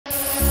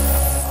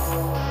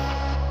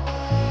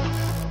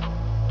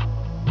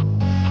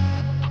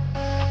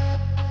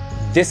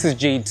This is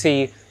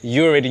GT,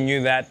 you already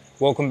knew that.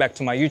 Welcome back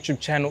to my YouTube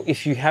channel.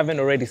 If you haven't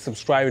already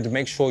subscribed,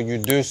 make sure you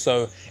do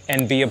so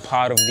and be a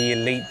part of the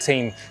elite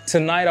team.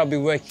 Tonight I'll be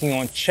working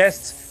on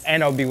chest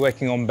and I'll be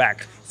working on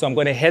back. So I'm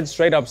gonna head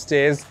straight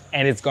upstairs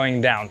and it's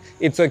going down.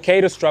 It's okay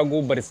to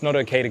struggle, but it's not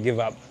okay to give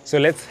up. So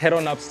let's head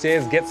on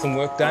upstairs, get some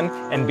work done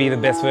and be the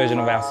best version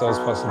of ourselves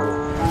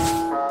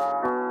possible.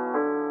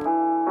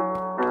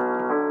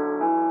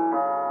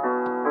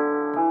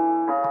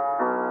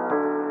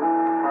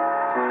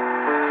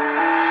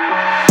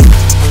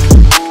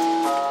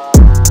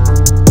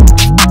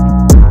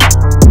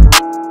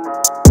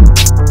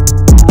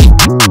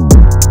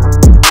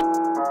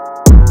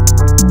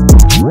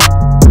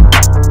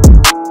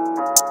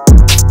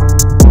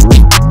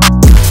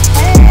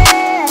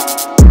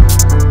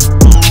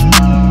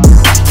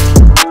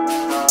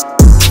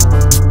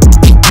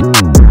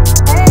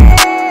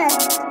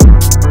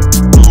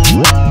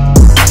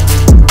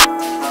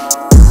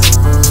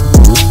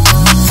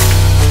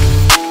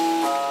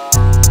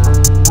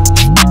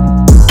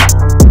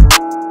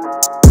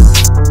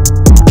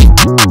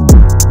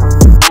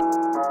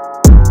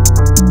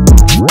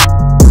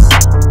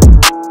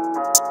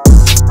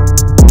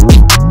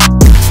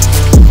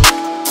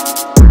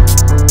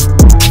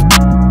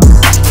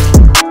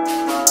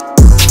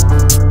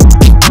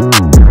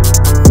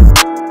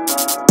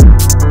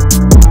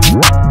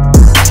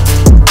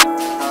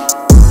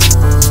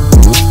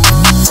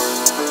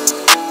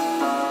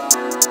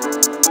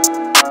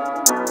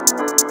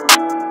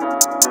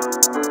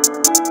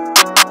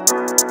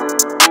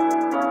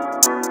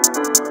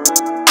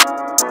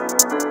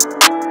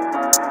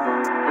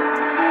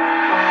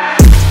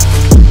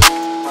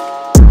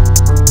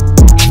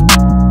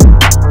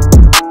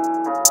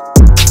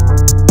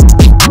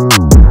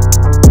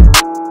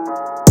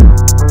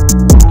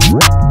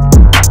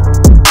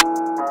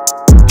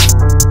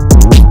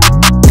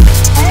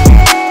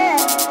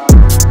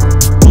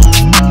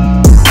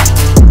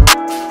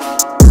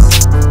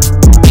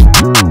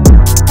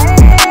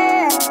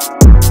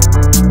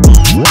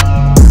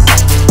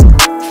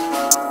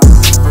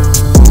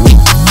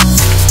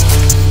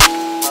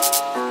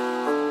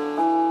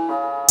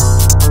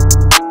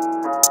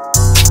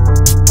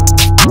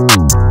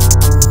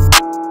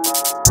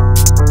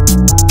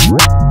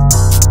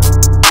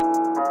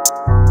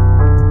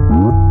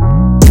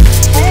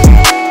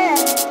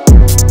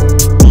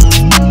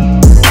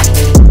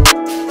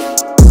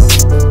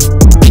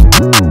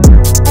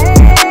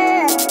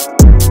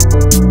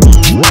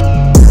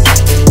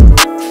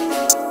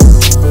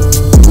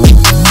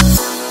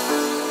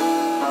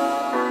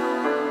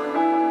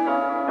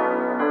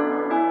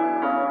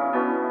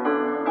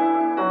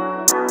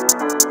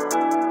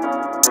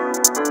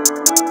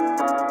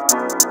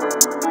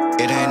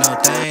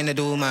 To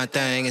do my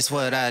thing, it's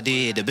what I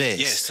did the best.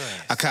 Yes,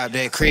 I copped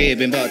that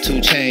crib and bought 2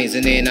 chains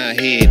and then I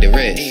hid the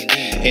rest.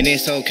 And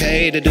it's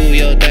okay to do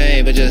your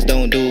thing, but just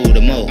don't do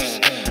the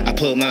most. I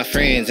put my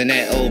friends in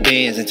that old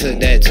Benz and took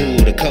that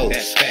to the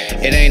coast.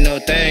 It ain't no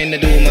thing to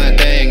do my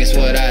thing, it's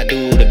what I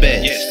do the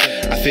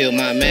best. I filled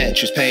my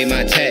mattress, paid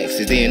my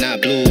taxes, then I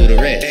blew the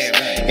rest.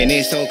 And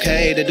it's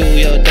okay to do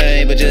your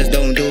thing, but just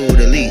don't do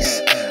the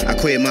least. I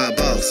quit my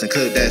boss and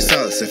cooked that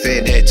sauce and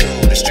fed that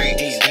to the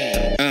streets.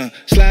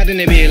 Slide in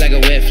the bed like a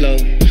wet flow,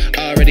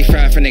 already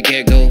fried from the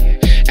get-go.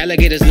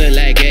 Alligators look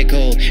like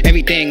echo,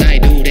 everything I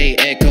do they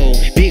echo.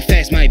 Big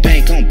facts might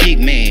bank on big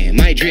man,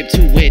 might drip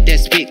too wet that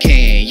spit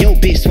can. Yo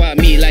bitch swap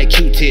me like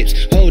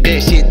Q-tips, hold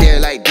that shit there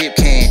like dip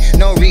can.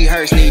 No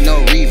rehearse, need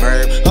no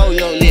reverb, hold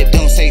your lip,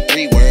 don't say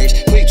 3 words.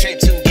 Quick trip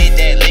to get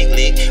that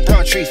lick,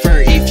 broad tree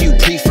fur if you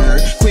prefer.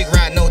 Quick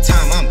ride, no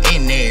time, I'm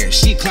in there.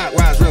 She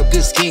clockwise, real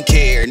good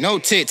skincare. No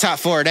TikTok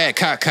for that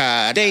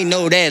caca, they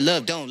know that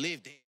love don't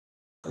live there.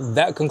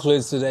 That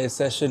concludes today's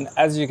session.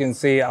 As you can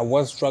see, I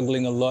was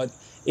struggling a lot,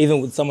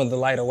 even with some of the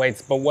lighter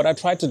weights. But what I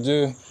tried to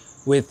do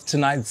with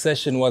tonight's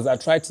session was I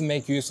tried to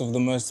make use of the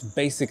most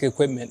basic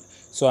equipment.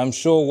 So I'm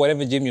sure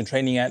whatever gym you're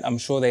training at, I'm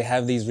sure they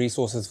have these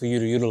resources for you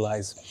to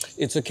utilize.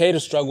 It's okay to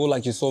struggle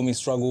like you saw me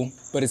struggle,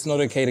 but it's not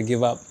okay to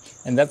give up.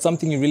 And that's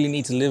something you really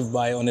need to live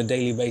by on a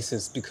daily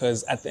basis,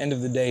 because at the end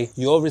of the day,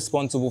 you're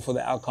responsible for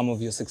the outcome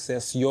of your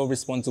success. You're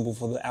responsible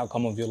for the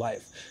outcome of your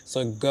life.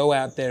 So go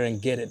out there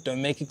and get it.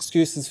 Don't make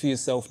excuses for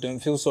yourself.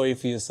 Don't feel sorry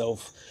for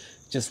yourself.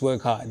 Just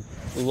work hard.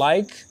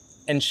 Like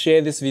and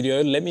share this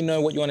video. Let me know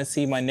what you want to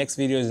see my next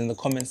videos in the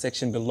comment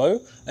section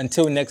below.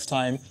 Until next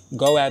time,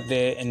 go out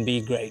there and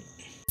be great.